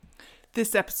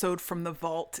This episode from the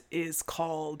Vault is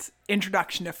called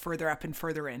Introduction to Further Up and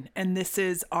Further In. And this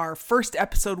is our first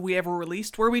episode we ever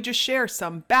released where we just share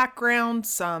some background,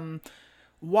 some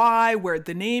why, where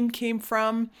the name came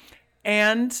from.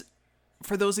 And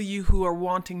for those of you who are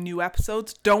wanting new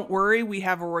episodes, don't worry, we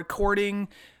have a recording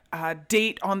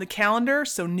date on the calendar,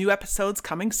 so new episodes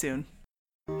coming soon.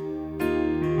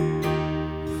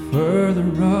 Further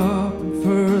up and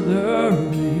further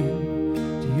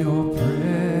into your presence,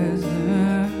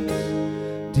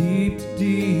 deep to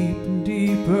deep and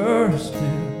deeper still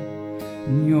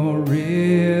in your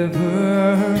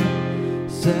river,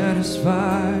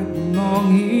 satisfied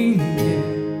longing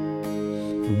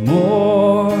for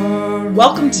more.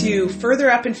 Welcome to Further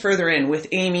Up and Further In with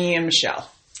Amy and Michelle.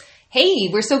 Hey,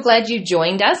 we're so glad you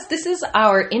joined us. This is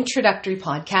our introductory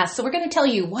podcast, so we're going to tell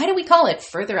you, why do we call it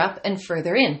Further Up and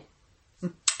Further In?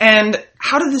 And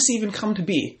how did this even come to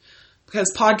be?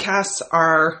 Because podcasts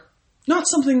are not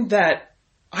something that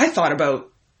I thought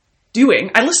about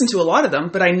doing. I listened to a lot of them,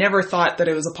 but I never thought that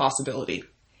it was a possibility.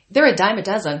 They're a dime a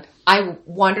dozen. I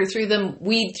wander through them,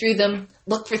 weed through them,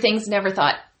 look for things, never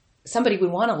thought somebody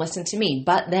would want to listen to me,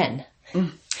 but then.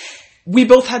 We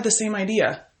both had the same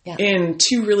idea in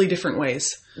two really different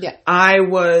ways. Yeah. I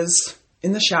was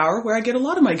in the shower where I get a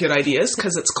lot of my good ideas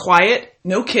because it's quiet,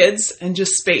 no kids, and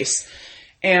just space.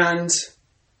 And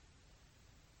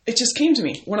it just came to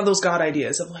me, one of those God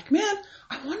ideas of like, man,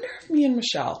 I wonder if me and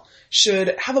Michelle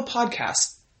should have a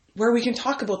podcast where we can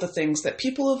talk about the things that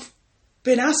people have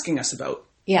been asking us about.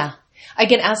 Yeah. I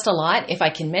get asked a lot if I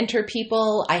can mentor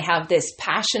people. I have this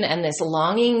passion and this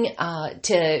longing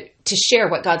to share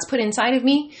what God's put inside of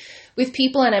me with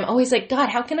people. And I'm always like, God,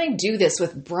 how can I do this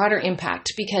with broader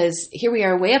impact? Because here we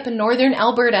are way up in northern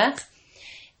Alberta.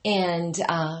 And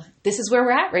this is where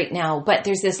we're at right now. But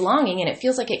there's this longing, and it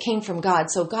feels like it came from God.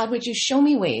 So God, would you show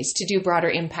me ways to do broader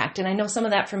impact? And I know some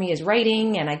of that for me is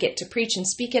writing, and I get to preach and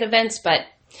speak at events. But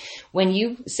when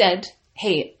you said,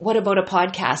 hey, what about a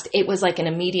podcast? It was like an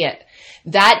immediate,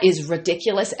 that is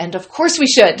ridiculous. And of course we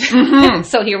should. Mm-hmm.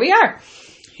 So here we are.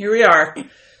 Here we are.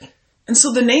 And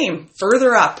so the name,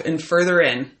 Further Up and Further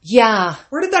In. Yeah.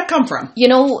 Where did that come from? You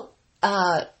know,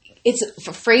 it's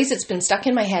a phrase that's been stuck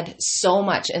in my head so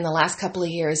much in the last couple of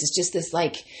years. It's just this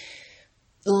like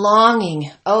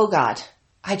longing. Oh God,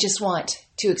 I just want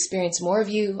to experience more of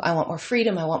you. I want more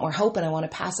freedom. I want more hope, and I want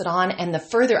to pass it on. And the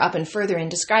Further Up and Further In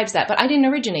describes that. But I didn't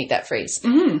originate that phrase.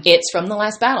 Mm-hmm. It's from The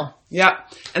Last Battle. Yeah.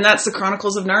 And that's the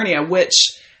Chronicles of Narnia, which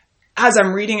as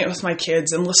I'm reading it with my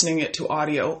kids and listening it to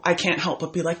audio, I can't help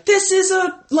but be like, this is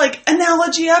a like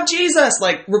analogy of Jesus,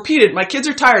 like repeated. My kids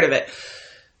are tired of it.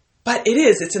 But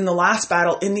it's in the last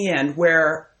battle in the end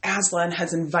where Aslan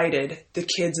has invited the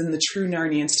kids and the true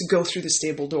Narnians to go through the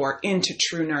stable door into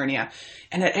true Narnia.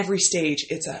 And at every stage,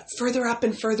 it's a further up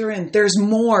and further in. There's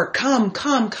more. Come,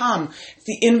 come, come. It's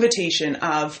the invitation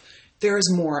of there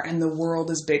is more and the world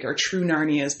is bigger. True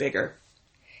Narnia is bigger.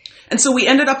 And so we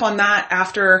ended up on that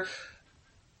after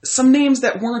some names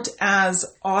that weren't as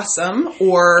awesome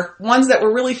or ones that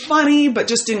were really funny but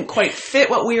just didn't quite fit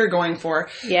what we were going for.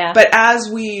 Yeah. But I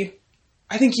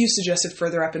think you suggested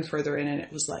Further Up and Further In, and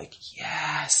it was like,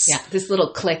 yes. Yeah, this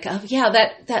little click of,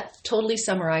 that totally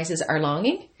summarizes our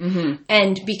longing. Mm-hmm.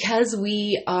 And because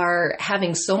we are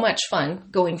having so much fun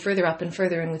going further up and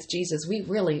further in with Jesus, we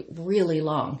really, really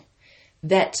long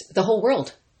that the whole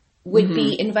world would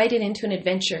be invited into an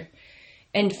adventure.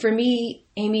 And for me,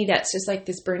 Amy, that's just like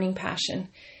this burning passion.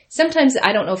 Sometimes,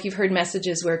 I don't know if you've heard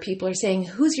messages where people are saying,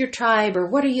 who's your tribe, or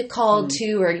what are you called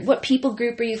to, or what people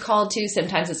group are you called to?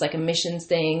 Sometimes it's like a missions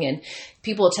thing, and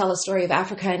people will tell a story of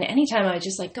Africa. And anytime I was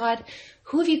just like, God,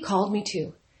 who have you called me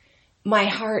to? My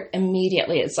heart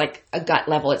immediately, it's like a gut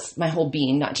level. It's my whole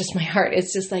being, not just my heart.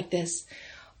 It's just like this.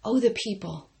 Oh, the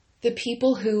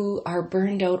people who are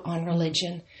burned out on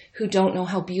religion, who don't know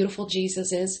how beautiful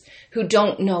Jesus is, who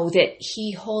don't know that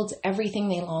he holds everything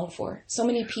they long for. So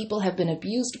many people have been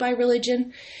abused by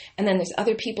religion, and then there's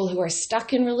other people who are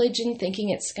stuck in religion thinking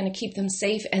it's going to keep them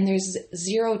safe, and there's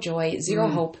zero joy, zero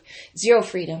hope, zero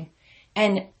freedom.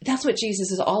 And that's what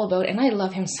Jesus is all about, and I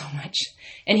love him so much.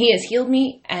 And he has healed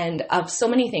me and of so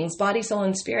many things, body, soul,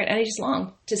 and spirit, and I just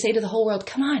long to say to the whole world,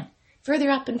 come on,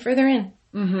 further up and further in.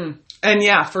 Mm-hmm. And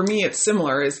yeah, for me, it's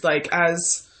similar. It's like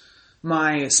as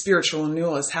my spiritual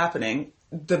renewal is happening,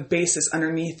 the basis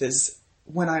underneath is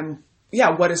what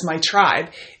is my tribe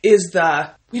is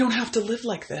we don't have to live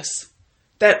like this.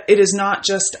 That it is not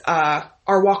just,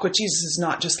 our walk with Jesus is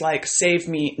not just like, save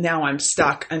me, now I'm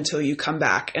stuck until you come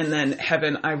back. And then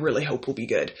heaven, I really hope will be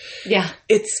good. Yeah.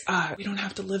 It's, we don't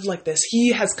have to live like this.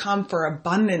 He has come for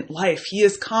abundant life. He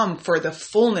has come for the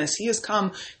fullness. He has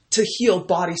come to heal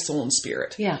body, soul, and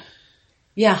spirit. Yeah.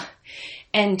 Yeah.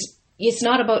 And it's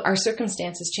not about our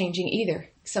circumstances changing either.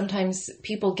 Sometimes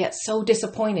people get so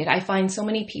disappointed. I find so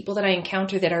many people that I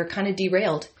encounter that are kind of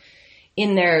derailed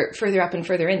in their further up and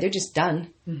further in. They're just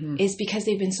done. Is because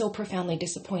they've been so profoundly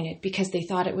disappointed because they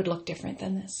thought it would look different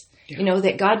than this. Yeah. You know,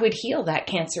 that God would heal that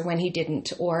cancer when he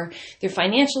didn't, or their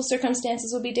financial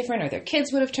circumstances would be different, or their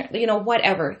kids would have turned, you know,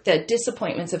 whatever. The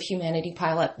disappointments of humanity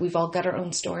pile up. We've all got our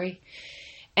own story.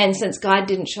 And since God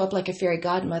didn't show up like a fairy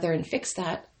godmother and fix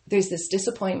that, there's this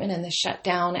disappointment and this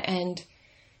shutdown. And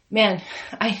man,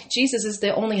 Jesus is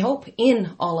the only hope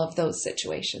in all of those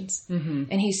situations.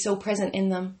 And he's so present in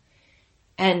them.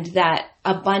 And that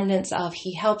abundance of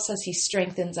he helps us, he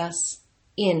strengthens us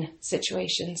in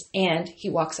situations, and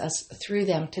he walks us through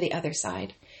them to the other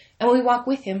side. And when we walk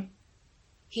with him,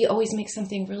 he always makes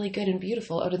something really good and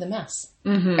beautiful out of the mess.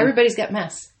 Everybody's got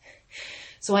mess.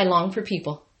 So I long for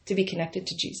people to be connected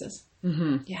to Jesus.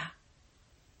 Yeah.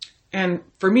 And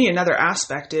for me, another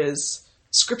aspect is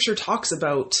Scripture talks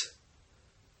about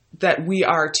that we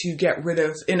are to get rid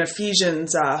of, in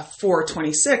Ephesians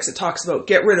 4:26, it talks about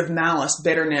get rid of malice,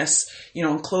 bitterness, you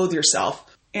know, and clothe yourself.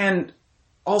 And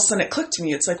all of a sudden it clicked to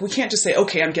me. It's like, we can't just say,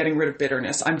 okay, I'm getting rid of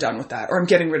bitterness, I'm done with that, or I'm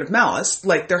getting rid of malice.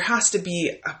 Like, there has to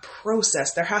be a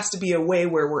process. There has to be a way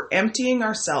where we're emptying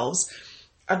ourselves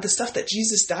of the stuff that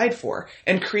Jesus died for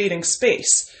and creating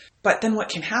space. But then what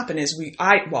can happen is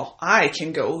I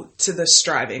can go to the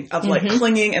striving of like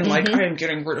clinging and like, I am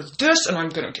getting rid of this and I'm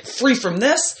going to get free from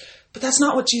this. But that's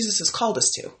not what Jesus has called us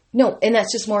to. No, and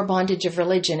that's just more bondage of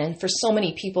religion. And for so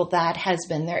many people, that has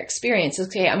been their experience.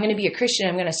 Okay, I'm going to be a Christian.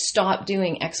 I'm going to stop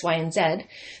doing X, Y, and Z.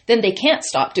 Then they can't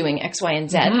stop doing X, Y,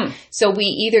 and Z. So we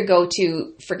either go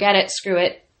to forget it, screw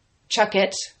it, chuck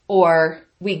it, or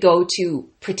we go to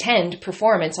pretend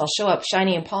performance. I'll show up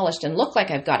shiny and polished and look like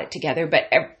I've got it together.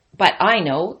 But I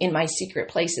know in my secret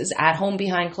places, at home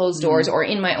behind closed doors or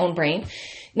in my own brain,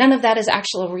 none of that is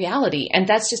actual reality. And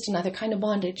that's just another kind of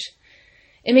bondage.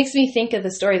 It makes me think of the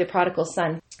story of the prodigal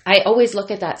son. I always look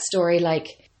at that story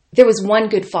like there was one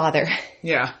good father.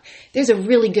 Yeah. There's a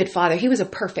really good father. He was a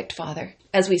perfect father,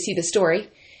 as we see the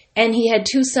story. And he had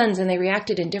two sons and they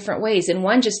reacted in different ways. And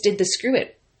one just did the screw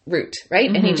it route, right?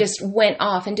 And he just went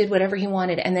off and did whatever he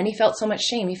wanted. And then he felt so much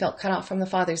shame. He felt cut off from the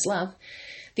father's love.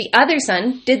 The other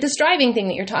son did the striving thing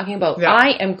that you're talking about. Yeah.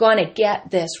 I am going to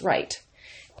get this right.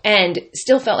 And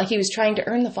still felt like he was trying to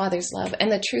earn the father's love.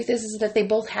 And the truth is that they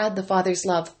both had the father's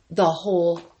love the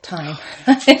whole time.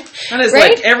 That is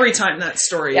right? Like every time that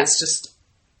story is just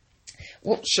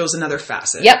shows another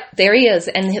facet. Yep, there he is.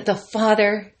 And the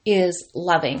father is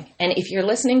loving. And if you're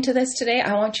listening to this today,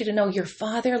 I want you to know your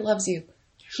father loves you.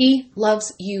 He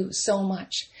loves you so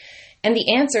much. And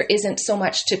the answer isn't so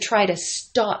much to try to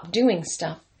stop doing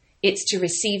stuff. It's to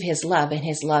receive his love, and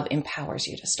his love empowers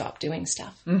you to stop doing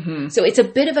stuff. So it's a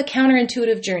bit of a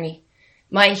counterintuitive journey.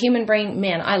 My human brain,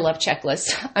 man, I love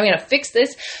checklists. I'm going to fix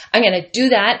this. I'm going to do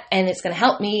that, and it's going to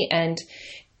help me. And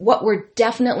what we're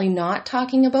definitely not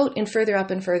talking about in Further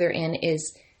Up and Further In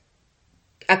is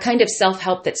a kind of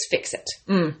self-help that's fix it.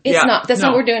 It's not. That's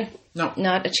not what we're doing. No.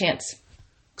 Not a chance.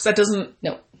 Because that doesn't...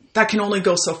 No. That can only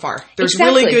go so far. There's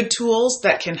really good tools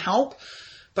that can help,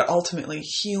 but ultimately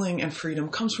healing and freedom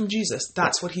comes from Jesus.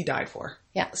 That's what he died for.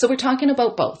 Yeah. So we're talking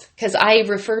about both, because I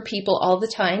refer people all the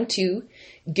time to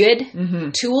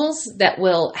good tools that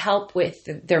will help with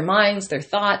their minds, their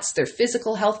thoughts, their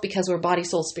physical health, because we're body,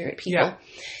 soul, spirit people. Yeah.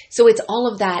 So it's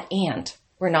all of that. And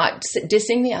we're not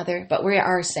dissing the other, but we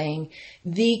are saying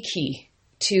the key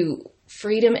to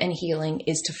freedom and healing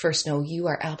is to first know you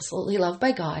are absolutely loved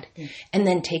by God, and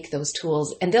then take those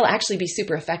tools, and they'll actually be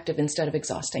super effective instead of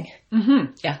exhausting.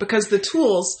 Yeah, because the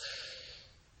tools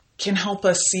can help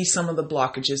us see some of the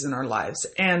blockages in our lives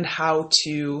and how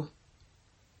to,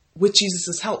 with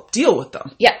Jesus' help, deal with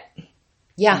them.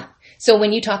 Yeah. So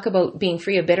when you talk about being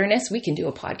free of bitterness, we can do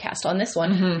a podcast on this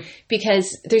one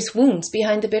because there's wounds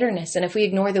behind the bitterness. And if we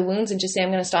ignore the wounds and just say, I'm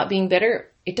going to stop being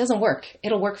bitter, it doesn't work.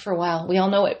 It'll work for a while. We all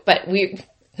know it, but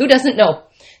who doesn't know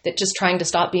that just trying to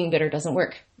stop being bitter doesn't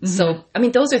work? So, I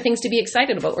mean, those are things to be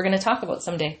excited about. We're going to talk about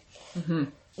someday.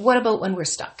 What about when we're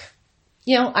stuck?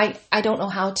 You know, I don't know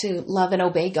how to love and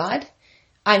obey God.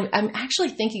 I'm actually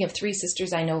thinking of 3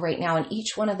 sisters I know right now, and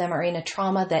each one of them are in a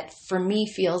trauma that for me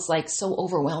feels like so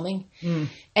overwhelming.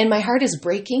 And my heart is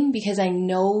breaking because I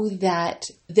know that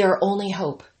their only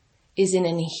hope is in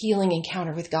a healing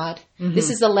encounter with God.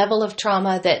 This is the level of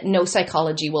trauma that no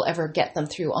psychology will ever get them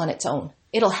through on its own.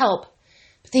 It'll help,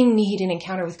 but they need an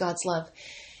encounter with God's love.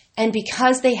 And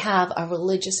because they have a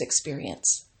religious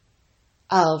experience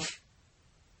of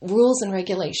rules and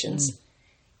regulations,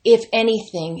 if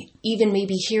anything, even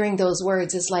maybe hearing those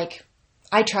words is like,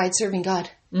 I tried serving God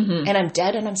and I'm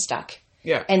dead and I'm stuck.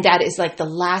 Yeah. And that is like the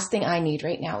last thing I need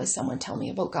right now is someone tell me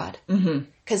about God.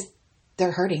 Because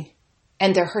they're hurting.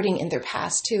 And they're hurting in their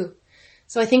past too.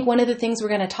 So I think one of the things we're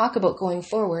going to talk about going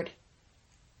forward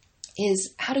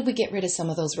is how do we get rid of some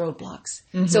of those roadblocks?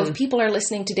 So if people are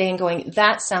listening today and going,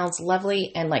 that sounds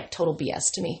lovely and like total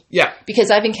BS to me. Yeah. Because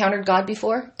I've encountered God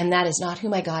before and that is not who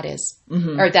my God is.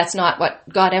 Or that's not what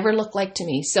God ever looked like to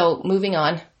me. So moving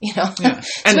on,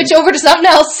 switch over to something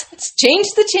else. Let's change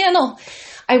the channel.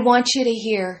 I want you to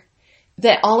hear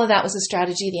that all of that was a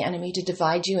strategy of the enemy to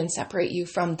divide you and separate you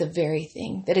from the very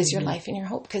thing that is your life and your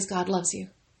hope, because God loves you.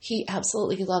 He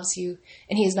absolutely loves you,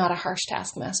 and he is not a harsh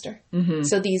taskmaster.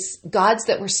 So these gods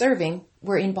that we're serving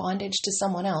were in bondage to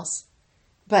someone else.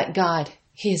 But God,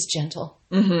 he is gentle.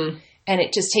 And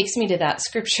it just takes me to that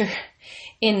scripture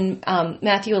in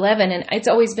Matthew 11. And it's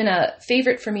always been a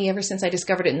favorite for me ever since I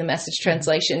discovered it in the Message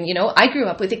translation. I grew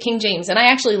up with the King James, and I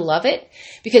actually love it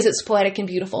because it's poetic and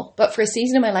beautiful. But for a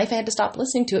season of my life, I had to stop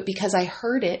listening to it because I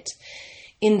heard it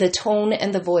in the tone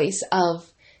and the voice of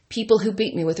people who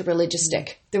beat me with a religious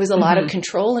stick. There was a lot of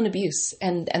control and abuse,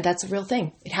 and that's a real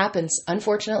thing. It happens.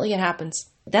 Unfortunately, it happens.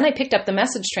 Then I picked up the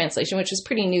Message translation, which was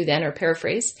pretty new then, or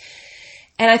paraphrase.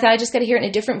 And I thought I just got to hear it in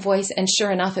a different voice. And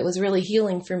sure enough, it was really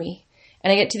healing for me.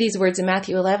 And I get to these words in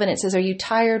Matthew 11. It says, are you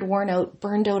tired, worn out,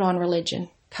 burned out on religion?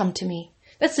 Come to me.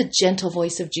 That's the gentle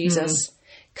voice of Jesus.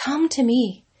 Come to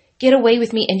me. Get away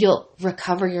with me and you'll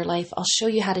recover your life. I'll show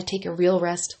you how to take a real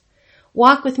rest.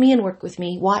 Walk with me and work with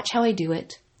me. Watch how I do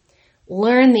it.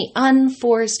 Learn the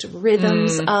unforced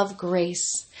rhythms of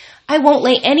grace. I won't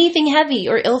lay anything heavy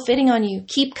or ill-fitting on you.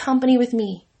 Keep company with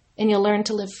me and you'll learn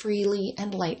to live freely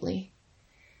and lightly.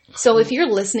 So if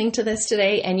you're listening to this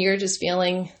today and you're just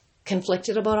feeling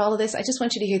conflicted about all of this, I just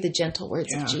want you to hear the gentle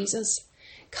words of Jesus.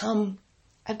 Come,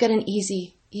 I've got an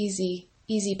easy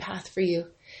path for you.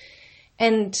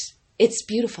 And it's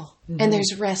beautiful. And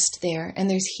there's rest there and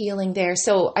there's healing there.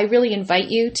 So I really invite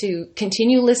you to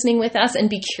continue listening with us and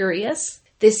be curious.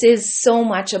 This is so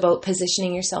much about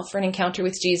positioning yourself for an encounter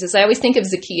with Jesus. I always think of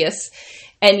Zacchaeus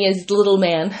and his little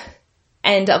man,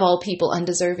 and of all people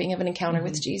undeserving of an encounter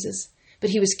with Jesus. But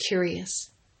he was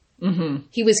curious.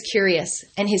 He was curious,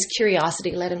 and his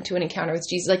curiosity led him to an encounter with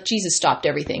Jesus. Like Jesus stopped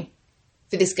everything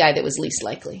for this guy that was least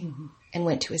likely and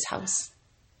went to his house.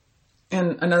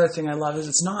 And another thing I love is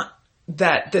it's not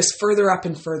that this further up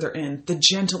and further in, the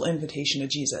gentle invitation of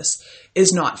Jesus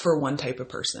is not for one type of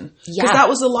person. Because that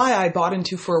was a lie I bought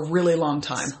into for a really long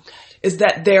time. So is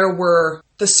that there were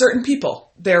the certain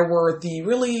people. There were the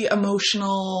really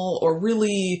emotional or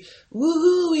really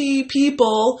woo-hoo-y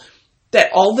people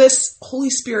that all this Holy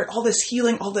Spirit, all this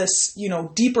healing, all this,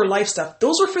 deeper life stuff,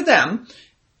 those were for them.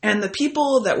 And the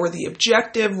people that were the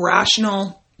objective,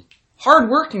 rational,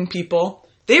 hardworking people,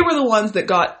 they were the ones that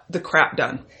got the crap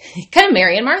done. Kind of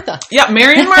Mary and Martha. Yeah,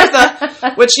 Mary and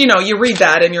Martha, which, you read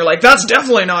that and you're like, that's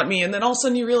definitely not me. And then all of a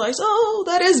sudden you realize, oh,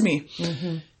 that is me.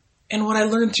 And what I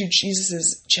learned through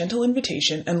Jesus' gentle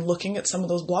invitation and looking at some of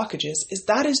those blockages is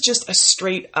that is just a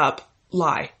straight up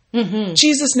lie.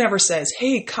 Jesus never says,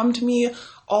 hey, come to me,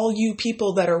 all you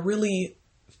people that are really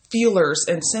feelers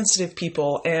and sensitive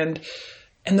people, and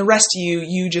the rest of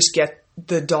you just get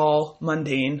the dull,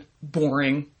 mundane,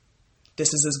 boring,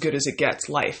 this is as good as it gets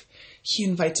life. He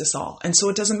invites us all. And so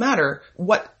it doesn't matter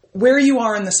where you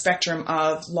are in the spectrum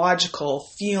of logical,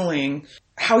 feeling,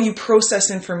 how you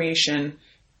process information.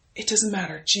 It doesn't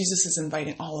matter. Jesus is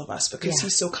inviting all of us because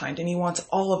he's so kind and he wants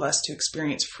all of us to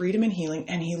experience freedom and healing,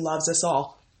 and he loves us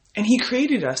all. And he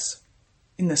created us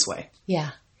in this way.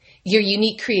 Yeah. Your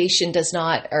unique creation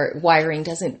wiring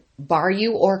doesn't bar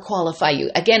you or qualify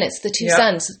you. Again, it's the two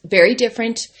sons, very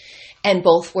different, and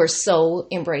both were so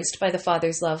embraced by the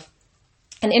Father's love.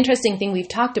 An interesting thing we've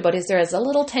talked about is there is a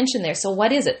little tension there. So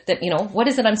what is it that, what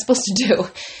is it I'm supposed to do?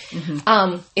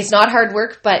 It's not hard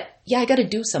work, but I got to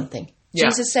do something. Yeah.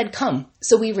 Jesus said, come.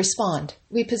 So we respond.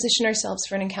 We position ourselves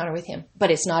for an encounter with him, but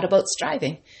it's not about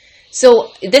striving.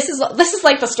 So this is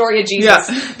like the story of Jesus.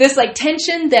 Yeah. This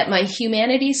tension that my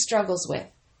humanity struggles with.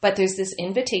 But there's this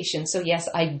invitation. So yes,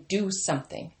 I do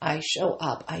something. I show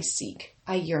up. I seek.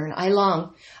 I yearn. I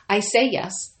long. I say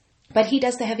yes. But he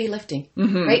does the heavy lifting.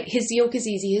 Right? His yoke is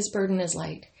easy. His burden is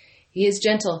light. He is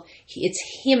gentle.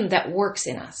 It's him that works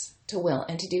in us to will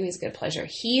and to do his good pleasure.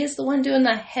 He is the one doing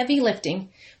the heavy lifting.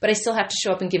 But I still have to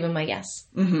show up and give him my yes.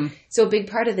 So a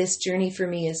big part of this journey for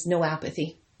me is no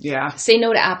apathy. Yeah. Say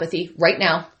no to apathy right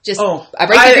now.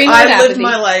 I lived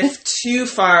my life too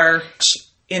far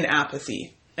in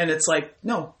apathy. And it's like,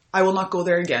 no, I will not go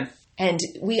there again. And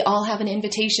we all have an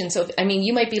invitation. So,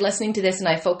 you might be listening to this and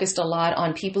I focused a lot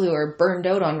on people who are burned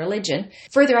out on religion.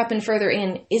 Further Up and Further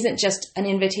In isn't just an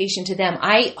invitation to them.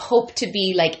 I hope to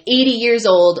be like 80 years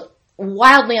old,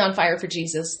 wildly on fire for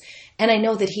Jesus. And I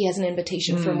know that he has an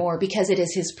invitation for more, because it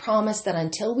is his promise that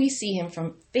until we see him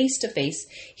from face to face,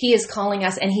 he is calling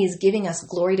us and he is giving us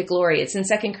glory to glory. It's in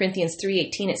 2 Corinthians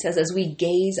 3:18. It says, as we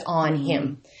gaze on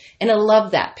him. And I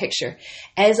love that picture.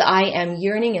 As I am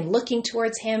yearning and looking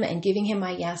towards him and giving him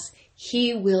my yes,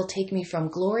 he will take me from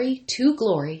glory to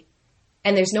glory.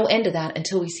 And there's no end to that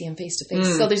until we see him face to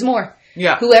face. So there's more.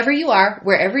 Yeah. Whoever you are,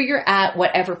 wherever you're at,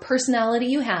 whatever personality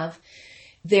you have,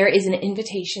 there is an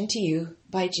invitation to you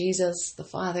by Jesus, the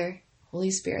Father,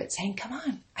 Holy Spirit, saying, come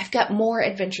on, I've got more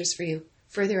adventures for you,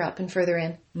 further up and further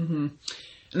in. Mm-hmm.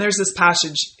 And there's this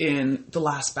passage in The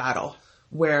Last Battle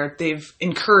where they've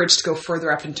encouraged to go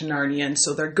further up into Narnia. And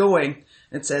so they're going,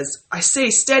 and it says, I say,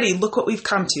 steady, look what we've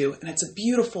come to. And it's a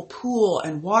beautiful pool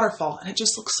and waterfall, and it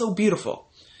just looks so beautiful.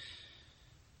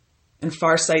 And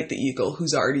Farsight the eagle,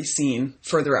 who's already seen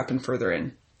further up and further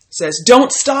in, says,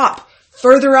 don't stop!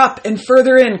 Further up and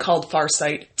further in, called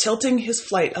Farsight, tilting his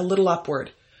flight a little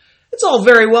upward. It's all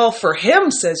very well for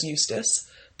him, says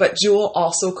Eustace. But Jewel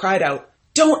also cried out,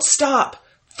 don't stop!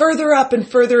 Further up and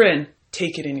further in.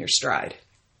 Take it in your stride.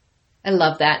 I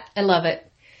love that. I love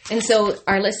it. And so,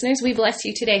 our listeners, we bless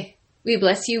you today. We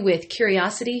bless you with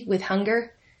curiosity, with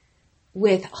hunger,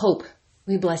 with hope.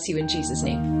 We bless you in Jesus'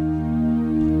 name.